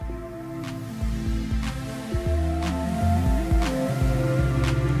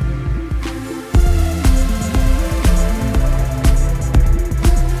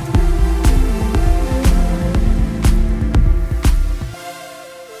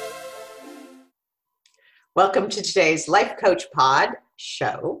Welcome to today's Life Coach Pod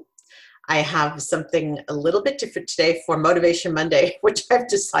show. I have something a little bit different today for Motivation Monday, which I've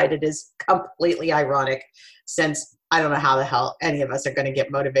decided is completely ironic since I don't know how the hell any of us are going to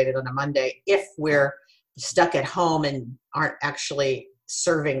get motivated on a Monday if we're stuck at home and aren't actually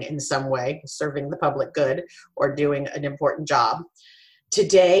serving in some way, serving the public good or doing an important job.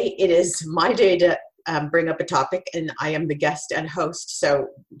 Today, it is my day to bring up a topic, and I am the guest and host. So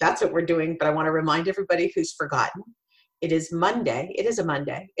that's what we're doing. But I want to remind everybody who's forgotten. It is Monday. It is a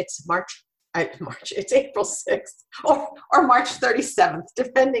Monday. It's March. It's April 6th or March 37th,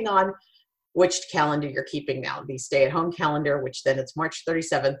 depending on which calendar you're keeping now. The stay-at-home calendar, which then it's March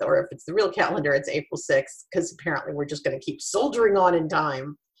 37th, or if it's the real calendar, it's April 6th, because apparently we're just going to keep soldiering on in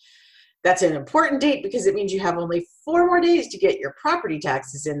time. That's an important date because it means you have only 4 more days to get your property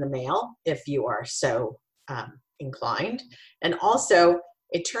taxes in the mail if you are so inclined. And also,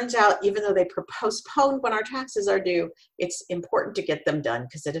 it turns out even though they postponed when our taxes are due, it's important to get them done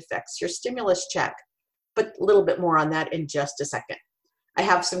because it affects your stimulus check. But a little bit more on that in just a second. I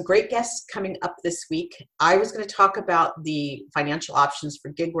have some great guests coming up this week. I was going to talk about the financial options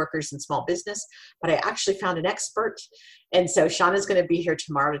for gig workers and small business, but I actually found an expert. And so Shauna's going to be here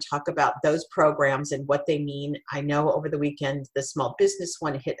tomorrow to talk about those programs and what they mean. I know over the weekend, the small business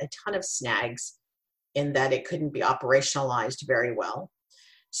one hit a ton of snags in that it couldn't be operationalized very well.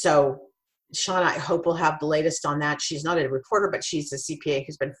 So Shauna, I hope will have the latest on that. She's not a reporter, but she's a CPA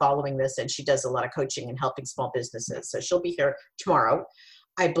who's been following this, and she does a lot of coaching and helping small businesses. So she'll be here tomorrow.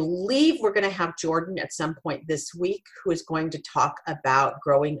 I believe we're going to have Jordan at some point this week, who is going to talk about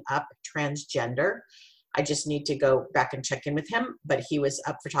growing up transgender. I just need to go back and check in with him, but he was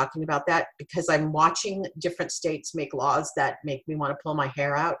up for talking about that because I'm watching different states make laws that make me want to pull my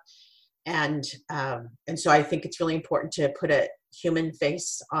hair out. And so I think it's really important to put a human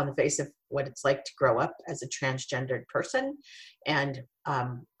face on the face of what it's like to grow up as a transgendered person. And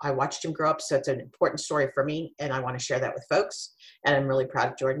I watched him grow up, so it's an important story for me, and I want to share that with folks. And I'm really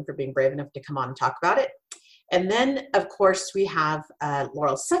proud of Jordan for being brave enough to come on and talk about it. And then, of course, we have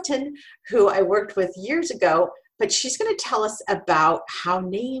Laurel Sutton, who I worked with years ago, but she's going to tell us about how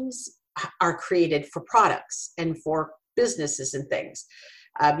names are created for products and for businesses and things.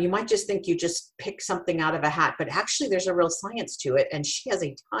 You might just think you just pick something out of a hat, but actually there's a real science to it. And she has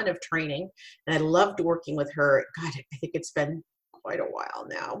a ton of training. And I loved working with her. God, I think it's been quite a while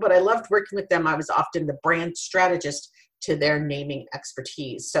now, but I loved working with them. I was often the brand strategist to their naming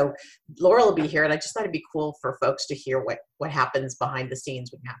expertise. So Laurel will be here, and I just thought it'd be cool for folks to hear what happens behind the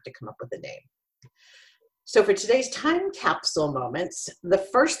scenes when you have to come up with a name. So for today's time capsule moments, the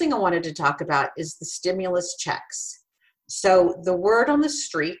first thing I wanted to talk about is the stimulus checks. So the word on the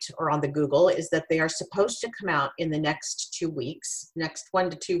street or on the Google is that they are supposed to come out in the next 2 weeks, next 1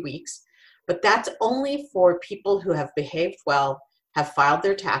 to 2 weeks, but that's only for people who have behaved well, have filed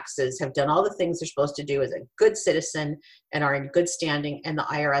their taxes, have done all the things they're supposed to do as a good citizen and are in good standing, and the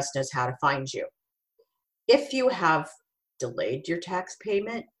IRS knows how to find you. If you have delayed your tax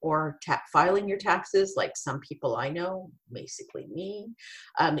payment or filing your taxes, like some people I know, basically me,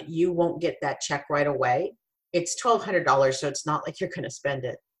 you won't get that check right away. It's $1,200, so it's not like you're going to spend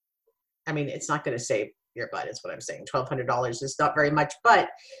it. I mean, it's not going to save your butt, is what I'm saying. $1,200 is not very much, but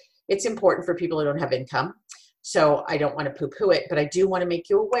it's important for people who don't have income. So I don't want to poo-poo it, but I do want to make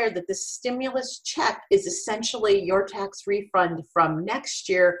you aware that the stimulus check is essentially your tax refund from next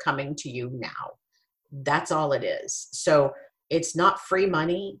year coming to you now. That's all it is. So it's not free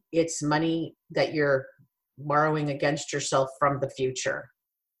money. It's money that you're borrowing against yourself from the future,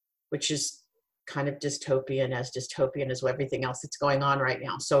 which is kind of dystopian as everything else that's going on right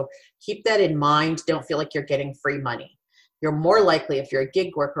now. So keep that in mind. Don't feel like you're getting free money. You're more likely, if you're a gig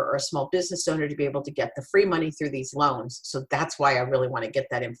worker or a small business owner, to be able to get the free money through these loans. So that's why I really want to get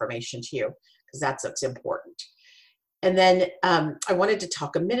that information to you, because that's what's important. And then I wanted to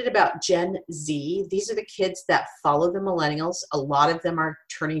talk a minute about Gen Z. These are the kids that follow the millennials. A lot of them are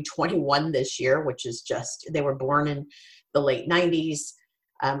turning 21 this year, which is they were born in the late 90s.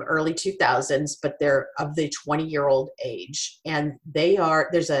 Early 2000s, but they're of the 20-year-old age. And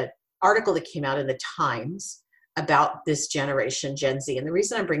there's an article that came out in the Times about this generation, Gen Z. And the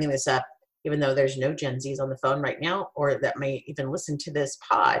reason I'm bringing this up, even though there's no Gen Zs on the phone right now, or that may even listen to this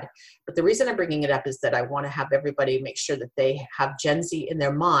pod, but the reason I'm bringing it up is that I want to have everybody make sure that they have Gen Z in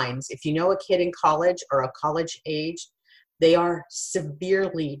their minds. If you know a kid in college or a college age, they are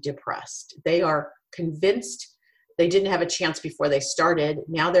severely depressed. They are convinced they didn't have a chance before they started.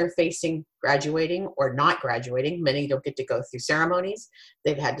 Now they're facing graduating or not graduating. Many don't get to go through ceremonies.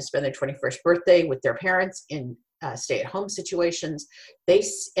 They've had to spend their 21st birthday with their parents in stay-at-home situations.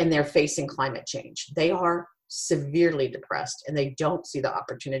 And they're facing climate change. They are severely depressed, and they don't see the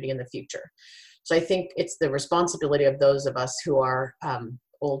opportunity in the future. So I think it's the responsibility of those of us who are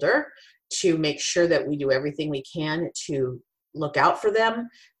older to make sure that we do everything we can to look out for them,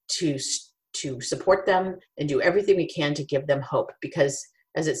 to support them, and do everything we can to give them hope. Because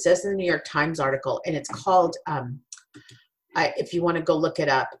as it says in the New York Times article, and it's called, if you want to go look it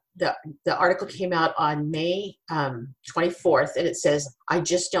up, the article came out on May 24th, and it says, "I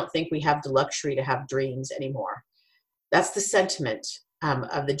just don't think we have the luxury to have dreams anymore." That's the sentiment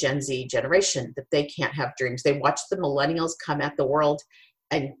of the Gen Z generation, that they can't have dreams. They watch the millennials come at the world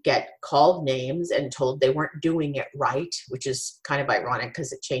and get called names and told they weren't doing it right, which is kind of ironic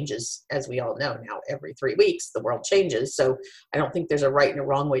because it changes, as we all know now, every 3 weeks, the world changes. So I don't think there's a right and a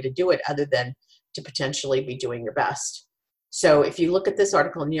wrong way to do it other than to potentially be doing your best. So if you look at this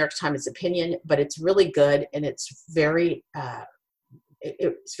article in New York Times opinion, but it's really good, and it's very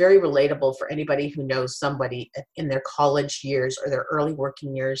relatable for anybody who knows somebody in their college years or their early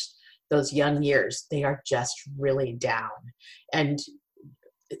working years, those young years. They are just really down. And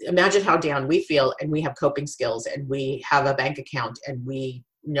imagine how down we feel, and we have coping skills, and we have a bank account, and we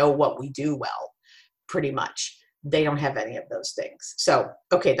know what we do well, pretty much. They don't have any of those things. So,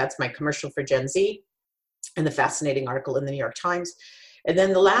 okay, that's my commercial for Gen Z and the fascinating article in the New York Times. And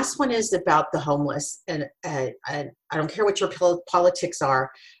then the last one is about the homeless. And I don't care what your politics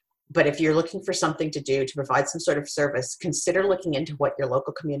are, but if you're looking for something to do to provide some sort of service, consider looking into what your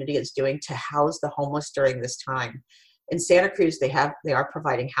local community is doing to house the homeless during this time. In Santa Cruz, they are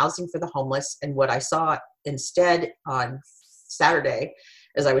providing housing for the homeless. And what I saw instead on Saturday,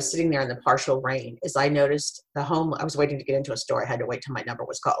 as I was sitting there in the partial rain, is I noticed I was waiting to get into a store. I had to wait till my number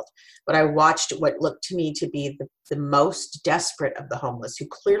was called. But I watched what looked to me to be the most desperate of the homeless, who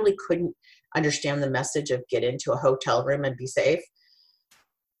clearly couldn't understand the message of get into a hotel room and be safe.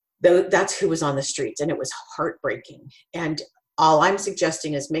 That's who was on the streets, and it was heartbreaking. And all I'm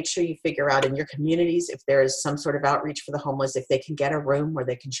suggesting is make sure you figure out in your communities if there is some sort of outreach for the homeless, if they can get a room where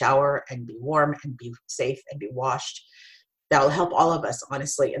they can shower and be warm and be safe and be washed. That will help all of us,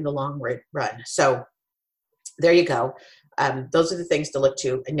 honestly, in the long run. So there you go. Those are the things to look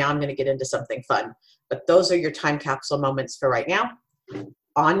to. And now I'm going to get into something fun. But those are your time capsule moments for right now.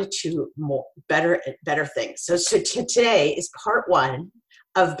 On to more better things. So today is part 1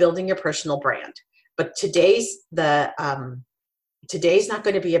 of building your personal brand. But today's not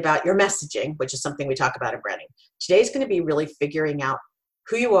going to be about your messaging, which is something we talk about in branding. Today's going to be really figuring out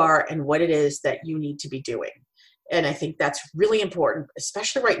who you are and what it is that you need to be doing. And I think that's really important,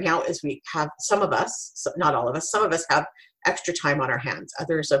 especially right now, as we have some of us, not all of us, some of us have extra time on our hands.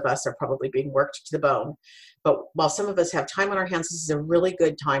 Others of us are probably being worked to the bone. But while some of us have time on our hands, this is a really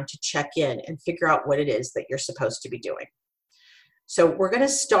good time to check in and figure out what it is that you're supposed to be doing. So we're going to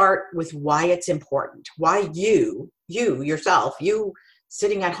start with why it's important, why you yourself, you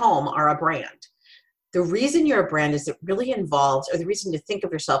sitting at home are a brand. The reason you're a brand is it really involves, or the reason to think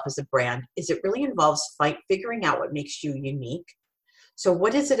of yourself as a brand is it really involves figuring out what makes you unique. So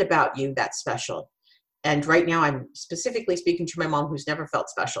what is it about you that's special? And right now I'm specifically speaking to my mom, who's never felt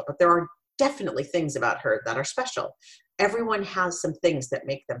special, but there are definitely things about her that are special. Everyone has some things that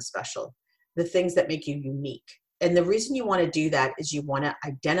make them special, the things that make you unique. And the reason you want to do that is you want to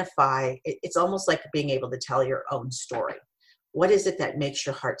identify, it's almost like being able to tell your own story. What is it that makes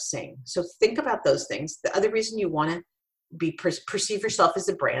your heart sing? So think about those things. The other reason you want to perceive yourself as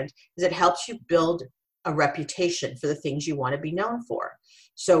a brand is it helps you build a reputation for the things you want to be known for.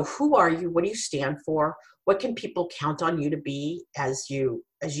 So who are you? What do you stand for? What can people count on you to be as you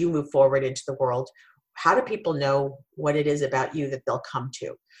move forward into the world? How do people know what it is about you that they'll come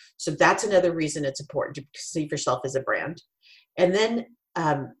to? So that's another reason it's important to perceive yourself as a brand. And then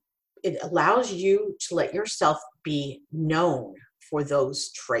it allows you to let yourself be known for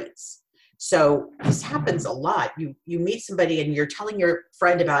those traits. So this happens a lot. You meet somebody and you're telling your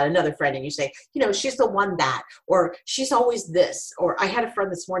friend about another friend and you say, she's the one that, or she's always this. Or I had a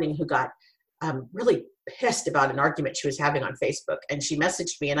friend this morning who got really pissed about an argument she was having on Facebook. And she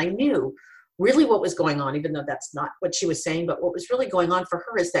messaged me, and I knew really what was going on, even though that's not what she was saying. But what was really going on for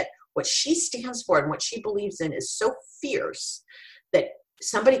her is that what she stands for and what she believes in is so fierce that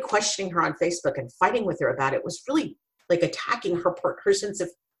somebody questioning her on Facebook and fighting with her about it was really like attacking her sense of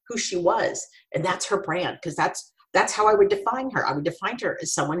who she was. And that's her brand, because that's how I would define her. I would define her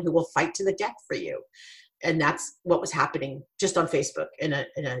as someone who will fight to the death for you. And that's what was happening just on Facebook in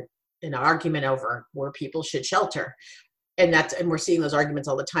an argument over where people should shelter. and we're seeing those arguments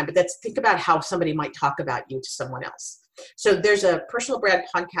all the time, but think about how somebody might talk about you to someone else. So there's a personal brand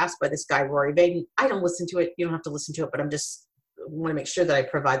podcast by this guy, Rory Vaden. I don't listen to it. You don't have to listen to it, but I'm just want to make sure that I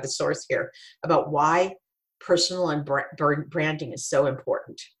provide the source here about why personal and branding is so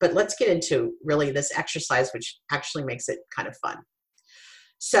important. But let's get into really this exercise, which actually makes it kind of fun.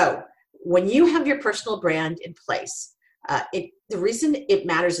 So when you have your personal brand in place, the reason it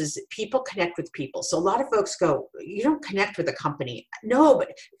matters is that people connect with people. So a lot of folks go, you don't connect with a company. No,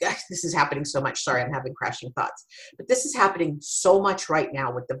 but this is happening so much. Sorry, I'm having crashing thoughts. But this is happening so much right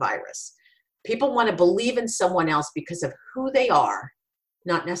now with the virus. People want to believe in someone else because of who they are,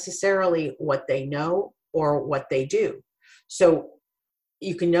 not necessarily what they know or what they do. So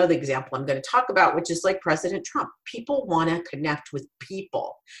you can know the example I'm going to talk about, which is like President Trump. People want to connect with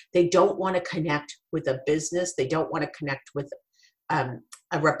people. They don't want to connect with a business. They don't want to connect with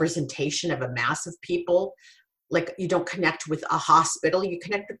a representation of a mass of people. Like you don't connect with a hospital, you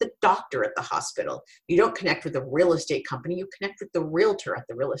connect with the doctor at the hospital. You don't connect with a real estate company, you connect with the realtor at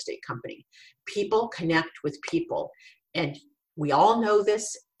the real estate company. People connect with people. And we all know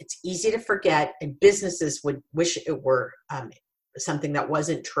this. It's easy to forget, and businesses would wish it were something that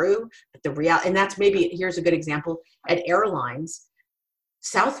wasn't true. But the reality, and that's maybe, here's a good example, at airlines,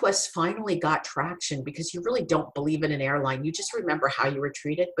 Southwest finally got traction because you really don't believe in an airline. You just remember how you were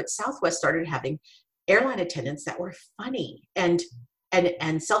treated. But Southwest started having airline attendants that were funny and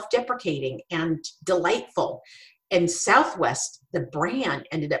self-deprecating and delightful. And Southwest, the brand,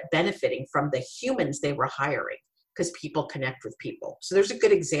 ended up benefiting from the humans they were hiring because people connect with people. So there's a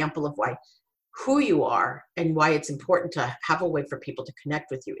good example of why who you are and why it's important to have a way for people to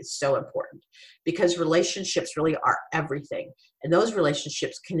connect with you is so important, because relationships really are everything. And those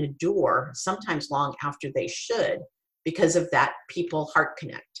relationships can endure sometimes long after they should because of that people heart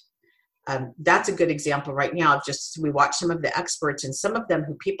connect. That's a good example right now of just, we watch some of the experts and some of them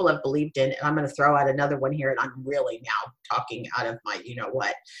who people have believed in, and I'm going to throw out another one here, and I'm really now talking out of my you know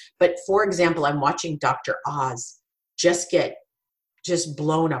what. But for example, I'm watching Dr. Oz just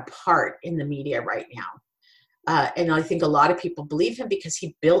blown apart in the media right now. And I think a lot of people believe him because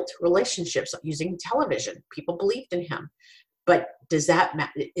he built relationships using television. People believed in him. But does that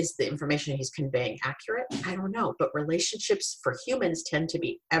matter? Is the information he's conveying accurate? I don't know. But relationships for humans tend to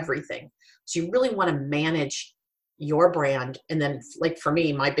be everything. So you really want to manage your brand. And then, like for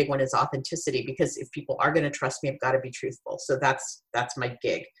me, my big one is authenticity, because if people are going to trust me, I've got to be truthful. So that's my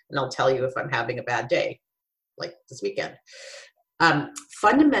gig. And I'll tell you if I'm having a bad day, like this weekend.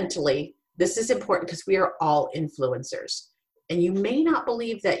 Fundamentally, this is important because we are all influencers. And you may not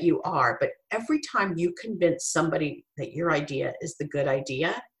believe that you are, but every time you convince somebody that your idea is the good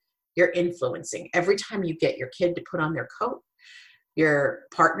idea, you're influencing. Every time you get your kid to put on their coat, your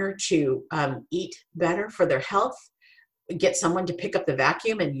partner to eat better for their health, get someone to pick up the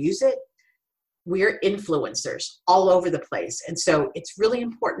vacuum and use it, we're influencers all over the place. And so it's really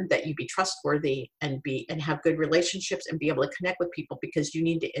important that you be trustworthy and have good relationships and be able to connect with people, because you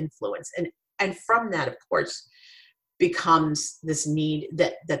need to influence. And from that, of course, becomes this need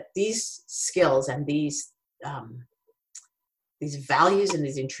that these skills and these values and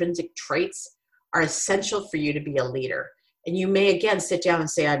these intrinsic traits are essential for you to be a leader. And you may again sit down and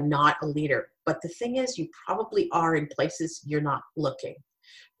say, I'm not a leader. But the thing is, you probably are in places you're not looking.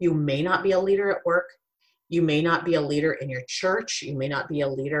 You may not be a leader at work. You may not be a leader in your church. You may not be a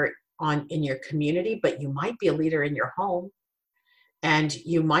leader in your community, but you might be a leader in your home. And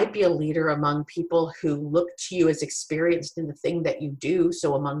you might be a leader among people who look to you as experienced in the thing that you do,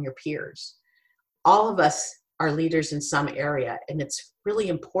 so among your peers. All of us are leaders in some area, and it's really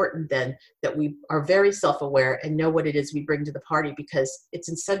important then that we are very self-aware and know what it is we bring to the party, because it's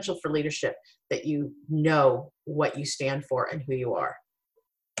essential for leadership that you know what you stand for and who you are.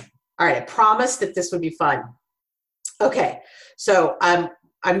 All right, I promised that this would be fun. Okay, so I'm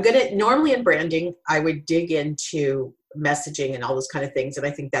gonna, normally in branding, I would dig into messaging and all those kind of things. And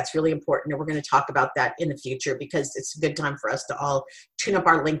I think that's really important. And we're going to talk about that in the future, because it's a good time for us to all tune up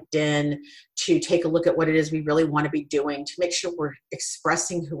our LinkedIn, to take a look at what it is we really want to be doing, to make sure we're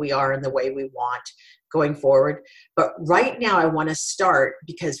expressing who we are in the way we want going forward. But right now I want to start,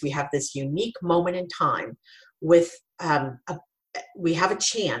 because we have this unique moment in time with, we have a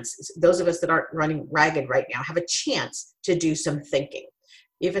chance, those of us that aren't running ragged right now have a chance to do some thinking.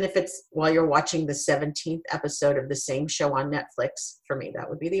 Even if it's while you're watching the 17th episode of the same show on Netflix. For me, that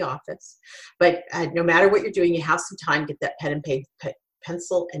would be The Office. But no matter what you're doing, you have some time, get that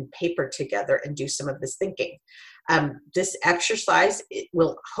pencil and paper together and do some of this thinking. This exercise, it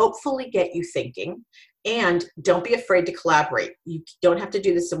will hopefully get you thinking. And don't be afraid to collaborate. You don't have to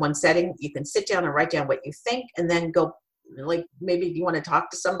do this in one setting. You can sit down and write down what you think, and then go like maybe you want to talk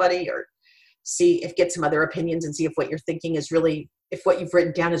to somebody or get some other opinions and see if what you're thinking is really, if what you've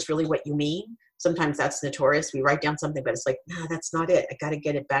written down is really what you mean. Sometimes that's notorious. We write down something, but it's like, no, that's not it. I got to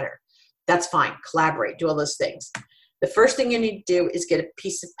get it better. That's fine. Collaborate, do all those things. The first thing you need to do is get a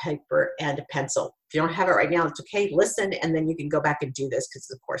piece of paper and a pencil. If you don't have it right now, it's okay. Listen, and then you can go back and do this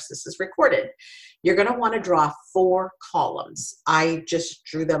because, of course, this is recorded. You're going to want to draw 4 columns. I just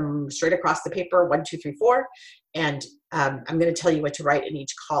drew them straight across the paper, 1, 2, 3, 4, and I'm going to tell you what to write in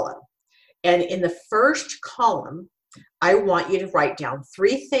each column. And in the first column, I want you to write down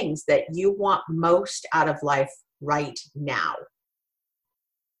 3 things that you want most out of life right now.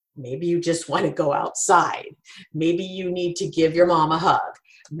 Maybe you just want to go outside. Maybe you need to give your mom a hug.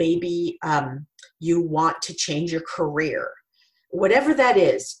 Maybe you want to change your career. Whatever that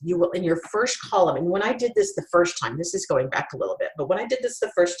is, you will, in your first column, and when I did this the first time, this is going back a little bit, but when I did this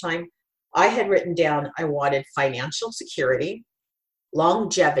the first time, I had written down I wanted financial security,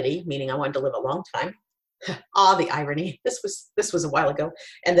 longevity, meaning I wanted to live a long time. The irony. This was a while ago.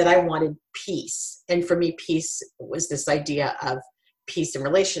 And that I wanted peace. And for me, peace was this idea of peace in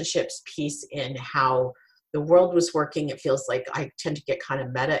relationships, peace in how the world was working. It feels like I tend to get kind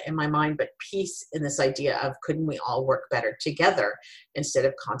of meta in my mind, but peace in this idea of couldn't we all work better together instead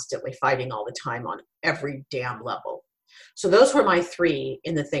of constantly fighting all the time on every damn level. So those were my 3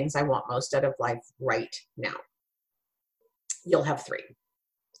 in the things I want most out of life right now. You'll have 3.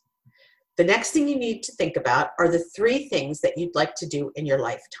 The next thing you need to think about are the 3 things that you'd like to do in your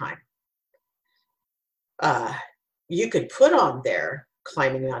lifetime. You could put on there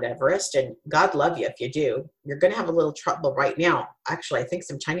climbing Mount Everest, and God love you if you do. You're going to have a little trouble right now. Actually, I think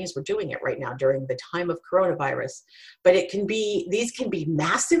some Chinese were doing it right now during the time of coronavirus. But these can be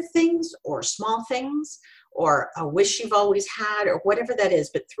massive things or small things or a wish you've always had or whatever that is.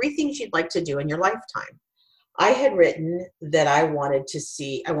 But 3 things you'd like to do in your lifetime. I had written that I wanted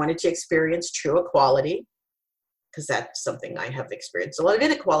to experience true equality, because that's something I have experienced. A lot of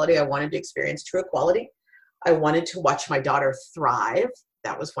inequality. I wanted to experience true equality. I wanted to watch my daughter thrive.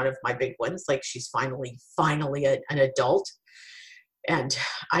 That was one of my big ones. Like, she's finally an adult. And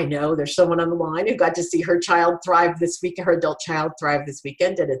I know there's someone on the line who got to see her child thrive this week, her adult child thrive this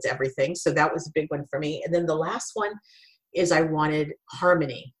weekend, and it's everything. So that was a big one for me. And then the last one is I wanted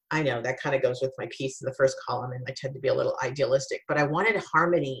harmony. I know that kind of goes with my piece in the first column, and I tend to be a little idealistic, but I wanted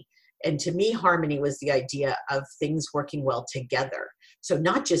harmony. And to me, harmony was the idea of things working well together. So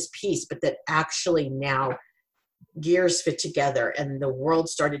not just peace, but that actually now gears fit together and the world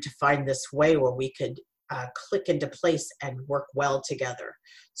started to find this way where we could click into place and work well together.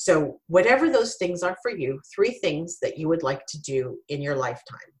 So whatever those things are for you, 3 things that you would like to do in your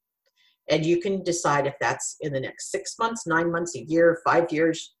lifetime. And you can decide if that's in the next 6 months, 9 months, a year, 5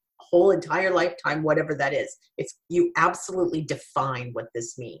 years, whole entire lifetime, whatever that is. You absolutely define what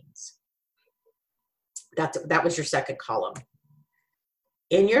this means. That was your second column.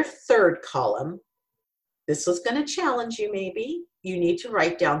 In your third column, this was going to challenge you maybe. You need to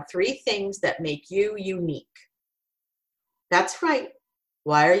write down 3 things that make you unique. That's right.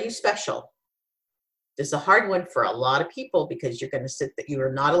 Why are you special? This is a hard one for a lot of people because you're going to sit that you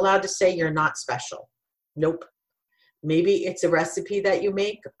are not allowed to say you're not special. Nope. Maybe it's a recipe that you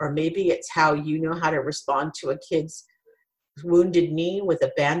make, or maybe it's how you know how to respond to a kid's wounded knee with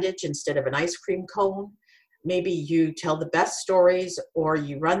a bandage instead of an ice cream cone. Maybe you tell the best stories, or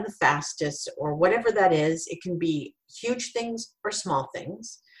you run the fastest, or whatever that is. It can be huge things or small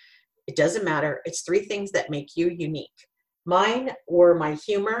things. It doesn't matter. It's 3 things that make you unique. Mine were my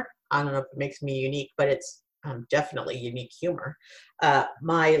humor. I don't know if it makes me unique, but it's definitely unique humor.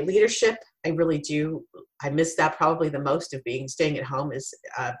 My leadership, I really do. I miss that probably the most of staying at home is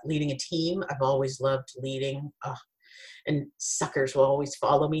leading a team. I've always loved leading, and suckers will always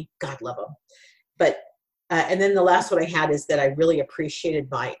follow me. God love them. But and then the last one I had is that I really appreciated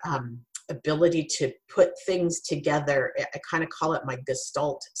my ability to put things together. I kind of call it my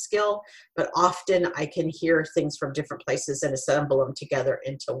Gestalt skill, but often I can hear things from different places and assemble them together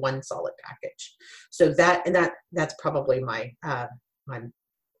into one solid package. So that's probably my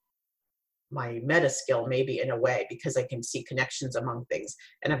meta skill, maybe in a way, because I can see connections among things,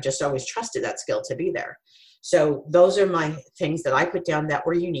 and I've just always trusted that skill to be there. So those are my things that I put down that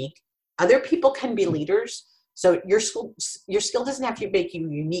were unique. Other people can be leaders. So your skill doesn't have to make you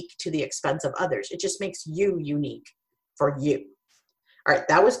unique to the expense of others. It just makes you unique for you. All right,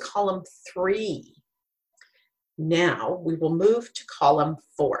 that was column 3. Now we will move to column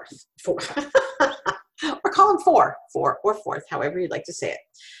 4. Or column 4, or 4th, however you'd like to say it.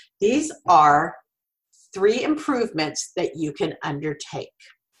 These are 3 improvements that you can undertake.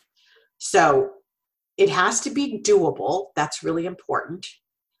 So It has to be doable. That's really important,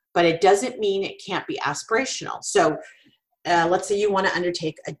 but it doesn't mean it can't be aspirational. So let's say you want to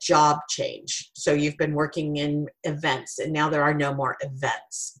undertake a job change. So you've been working in events and now there are no more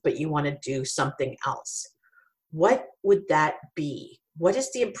events, but you want to do something else. What would that be? What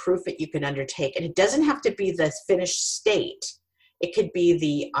is the improvement you can undertake? And it doesn't have to be the finished state. It could be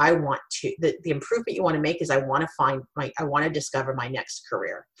the improvement you want to make is I want to discover my next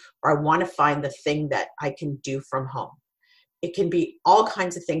career, or I want to find the thing that I can do from home. It can be all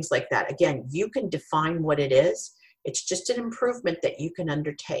kinds of things like that. Again, you can define what it is. It's just an improvement that you can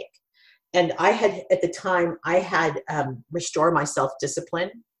undertake. And at the time, I had restore my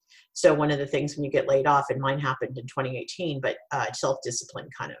self-discipline. So one of the things when you get laid off, and mine happened in 2018, but self-discipline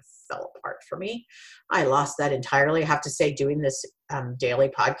kind of fell apart for me. I lost that entirely. I have to say doing this daily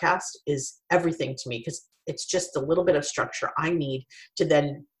podcast is everything to me, because it's just a little bit of structure I need to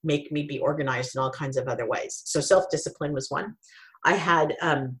then make me be organized in all kinds of other ways. So self-discipline was one. I had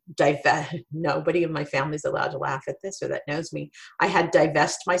nobody in my family is allowed to laugh at this or that knows me. I had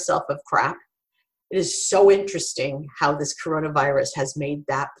divest myself of crap. It is so interesting how this coronavirus has made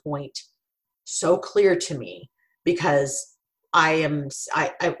that point so clear to me, because when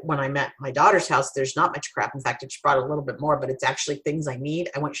I'm at my daughter's house, there's not much crap. In fact, it's brought a little bit more, but it's actually things I need.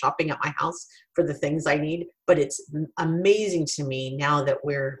 I went shopping at my house for the things I need, but it's amazing to me now that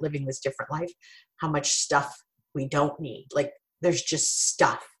we're living this different life, how much stuff we don't need. Like there's just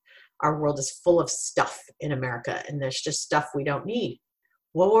stuff. Our world is full of stuff in America, and there's just stuff we don't need.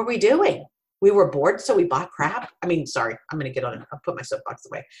 What were we doing? We were bored, so we bought crap. I mean, sorry, I'm going to get on it. I'll put my soapbox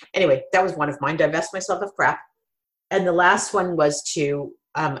away. Anyway, that was one of mine, divest myself of crap. And the last one was to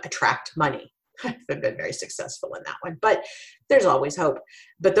attract money. I've been very successful in that one, but there's always hope.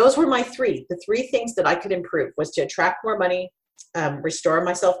 But those were my three. The three things that I could improve was to attract more money, restore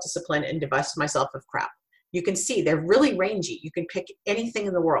my self-discipline, and divest myself of crap. You can see they're really rangy. You can pick anything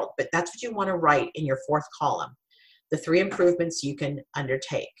in the world, but that's what you want to write in your fourth column, the three improvements you can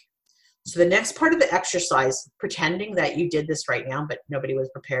undertake. So the next part of the exercise, pretending that you did this right now, but nobody was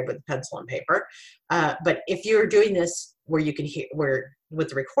prepared with a pencil and paper. But if you're doing this where you can hear, with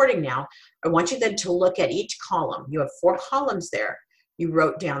the recording now, I want you then to look at each column. You have 4 columns there. You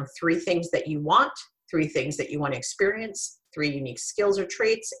wrote down 3 things that you want, 3 things that you want to experience, 3 unique skills or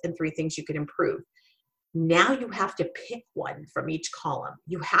traits, and 3 things you could improve. Now you have to pick one from each column.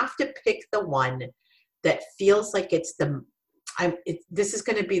 You have to pick the one that feels like it's this is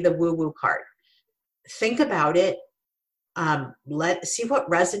going to be the woo-woo part. Think about it. See what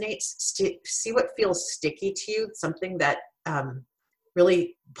resonates, see what feels sticky to you, something that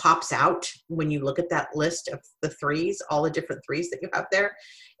really pops out when you look at that list of the 3s, all the different 3s that you have there,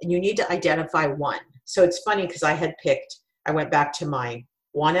 and you need to identify one. So it's funny because I went back to my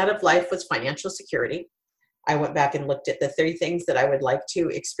one out of life was financial security. I went back and looked at the 3 things that I would like to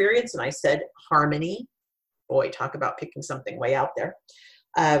experience, and I said harmony. Boy, talk about picking something way out there.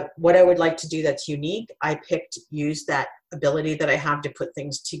 What I would like to do that's unique, I use that ability that I have to put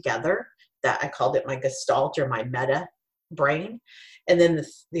things together, that I called it my gestalt or my meta brain. And then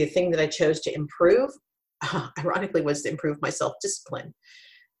the thing that I chose to improve, ironically, was to improve my self-discipline,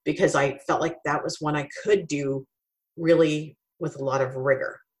 because I felt like that was one I could do really with a lot of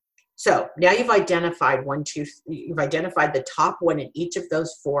rigor. So now you've identified you've identified the top one in each of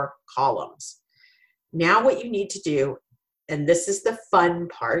those 4 columns. Now what you need to do, and this is the fun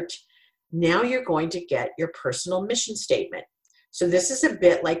part, now you're going to get your personal mission statement. So this is a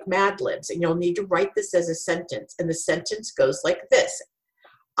bit like Mad Libs, and you'll need to write this as a sentence, and the sentence goes like this.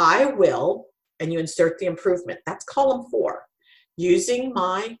 I will, and you insert the improvement. That's column 4. Using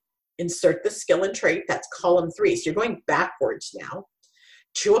my, insert the skill and trait, that's column 3. So you're going backwards now.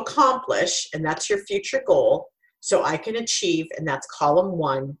 To accomplish, and that's your future goal, so I can achieve, and that's column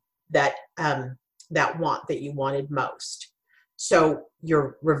 1, that you wanted most. So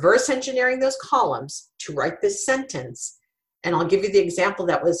you're reverse engineering those columns to write this sentence. And I'll give you the example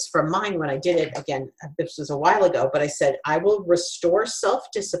that was from mine when I did it. Again, this was a while ago, but I said, I will restore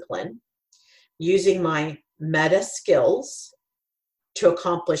self-discipline using my meta skills to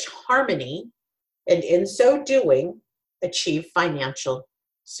accomplish harmony, and in so doing, achieve financial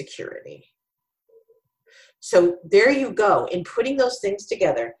security. So there you go. In putting those things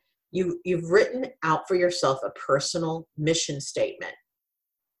together, you've written out for yourself a personal mission statement.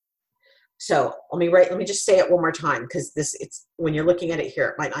 So let me just say it one more time, because it's when you're looking at it here,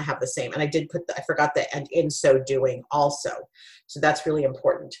 it might not have the same. And I did I forgot the and in so doing also. So that's really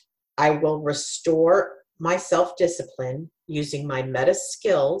important. I will restore my self-discipline using my meta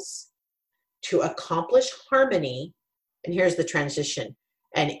skills to accomplish harmony. And here's the transition.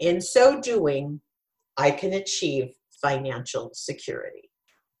 And in so doing, I can achieve financial security.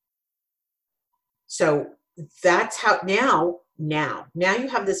 So that's how now you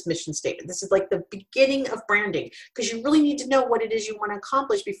have this mission statement. This is like the beginning of branding, because you really need to know what it is you want to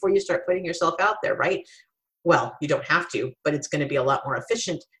accomplish before you start putting yourself out there, right? Well, you don't have to, but it's going to be a lot more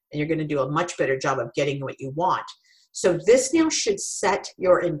efficient, and you're going to do a much better job of getting what you want. So this now should set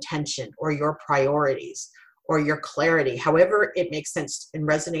your intention or your priorities or your clarity, however it makes sense and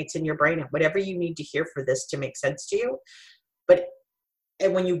resonates in your brain, and whatever you need to hear for this to make sense to you. But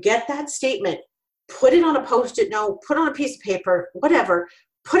and when you get that statement, put it on a Post-it note, put it on a piece of paper, whatever,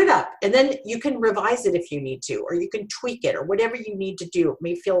 put it up, and then you can revise it if you need to, or you can tweak it, or whatever you need to do. It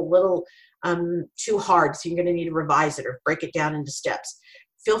may feel a little too hard, so you're going to need to revise it or break it down into steps.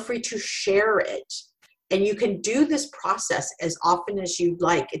 Feel free to share it. And you can do this process as often as you'd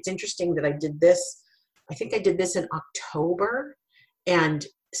like. It's interesting that I did this, I think I did this in October. And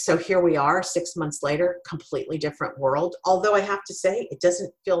so here we are 6 months later, completely different world. Although I have to say, it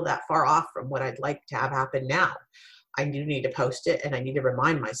doesn't feel that far off from what I'd like to have happen now. I do need to post it, and I need to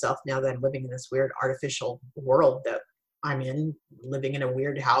remind myself now that I'm living in this weird artificial world that I'm in, living in a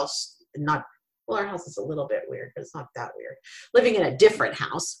weird house. Well, our house is a little bit weird, but it's not that weird. Living in a different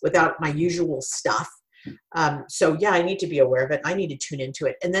house without my usual stuff. So yeah, I need to be aware of it. I need to tune into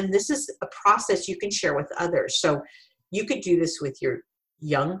it. And then this is a process you can share with others. So you could do this with your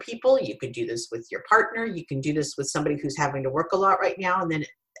young people. You could do this with your partner. You can do this with somebody who's having to work a lot right now, and then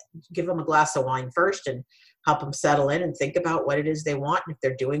give them a glass of wine first and help them settle in and think about what it is they want and if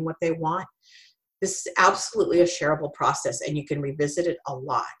they're doing what they want. This is absolutely a shareable process, and you can revisit it a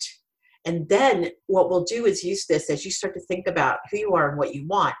lot. And then what we'll do is use this as you start to think about who you are and what you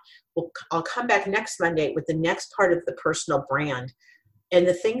want. I'll come back next Monday with the next part of the personal brand and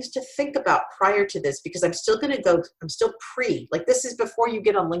the things to think about prior to this, because I'm still like this is before you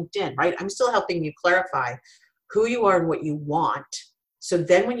get on LinkedIn, right? I'm still helping you clarify who you are and what you want. So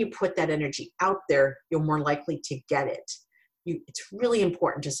then when you put that energy out there, you're more likely to get it. It's really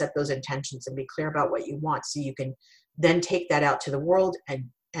important to set those intentions and be clear about what you want, so you can then take that out to the world and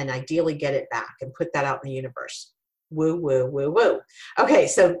ideally get it back and put that out in the universe. Woo, woo, woo, woo. Okay,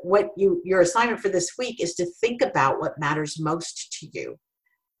 so your assignment for this week is to think about what matters most to you.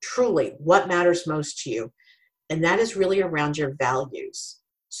 Truly, what matters most to you. And that is really around your values.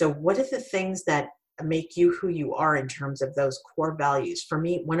 So what are the things that make you who you are in terms of those core values? For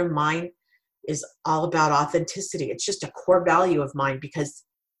me, one of mine is all about authenticity. It's just a core value of mine, because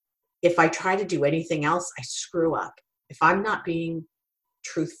if I try to do anything else, I screw up. If I'm not being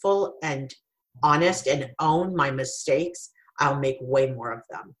truthful and honest and own my mistakes, I'll make way more of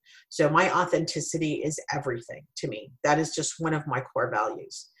them. So my authenticity is everything to me. That is just one of my core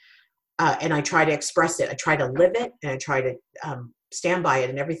values. And I try to express it. I try to live it, and I try to stand by it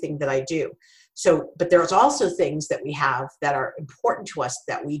in everything that I do. So, but there's also things that we have that are important to us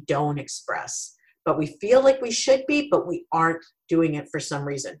that we don't express, but we feel like we should be, but we aren't doing it for some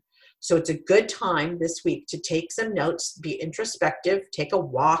reason. So it's a good time this week to take some notes, be introspective, take a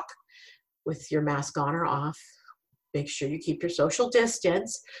walk with your mask on or off. Make sure you keep your social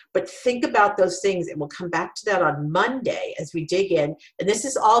distance, but think about those things, and we'll come back to that on Monday as we dig in. And this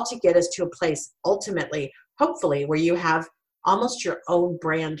is all to get us to a place, ultimately, hopefully, where you have almost your own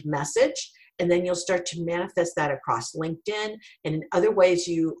brand message, and then you'll start to manifest that across LinkedIn and in other ways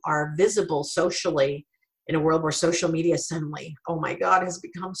you are visible socially in a world where social media suddenly, oh my God, has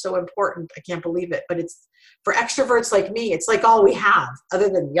become so important. I can't believe it. But it's for extroverts like me, it's like all we have other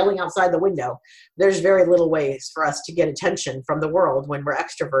than yelling outside the window. There's very little ways for us to get attention from the world when we're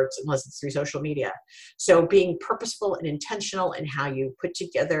extroverts, unless it's through social media. So being purposeful and intentional in how you put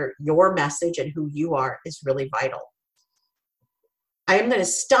together your message and who you are is really vital. I am going to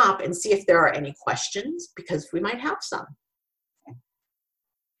stop and see if there are any questions, because we might have some.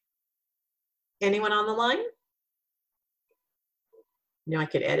 Anyone on the line? No, I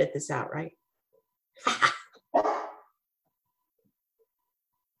could edit this out, right? If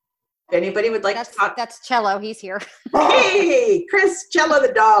anybody would like to talk. That's Cello. He's here. Hey, Chris, Cello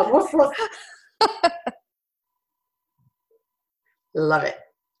the dog. Woof, woof. Love it.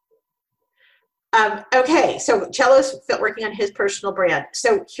 Okay, so Cello's working on his personal brand.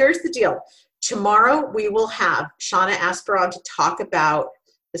 So here's the deal. Tomorrow we will have Shauna Asperon to talk about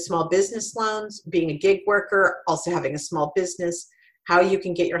the small business loans, being a gig worker, also having a small business, how you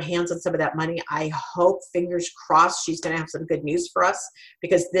can get your hands on some of that money. I hope, fingers crossed, she's going to have some good news for us,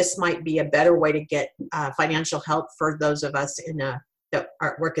 because this might be a better way to get financial help for those of us that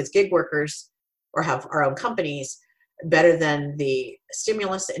work as gig workers or have our own companies, better than the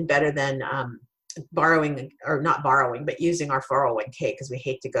stimulus and better than borrowing, or not borrowing, but using our 401k, because we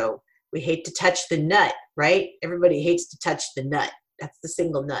hate to go We hate to touch the nut, right? Everybody hates to touch the nut. That's the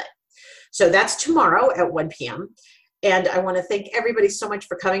single nut. So that's tomorrow at 1 p.m. And I want to thank everybody so much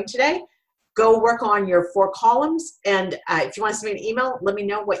for coming today. Go work on your 4 columns. And if you want to send me an email, let me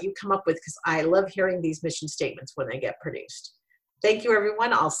know what you come up with, because I love hearing these mission statements when they get produced. Thank you,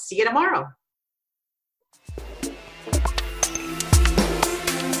 everyone. I'll see you tomorrow.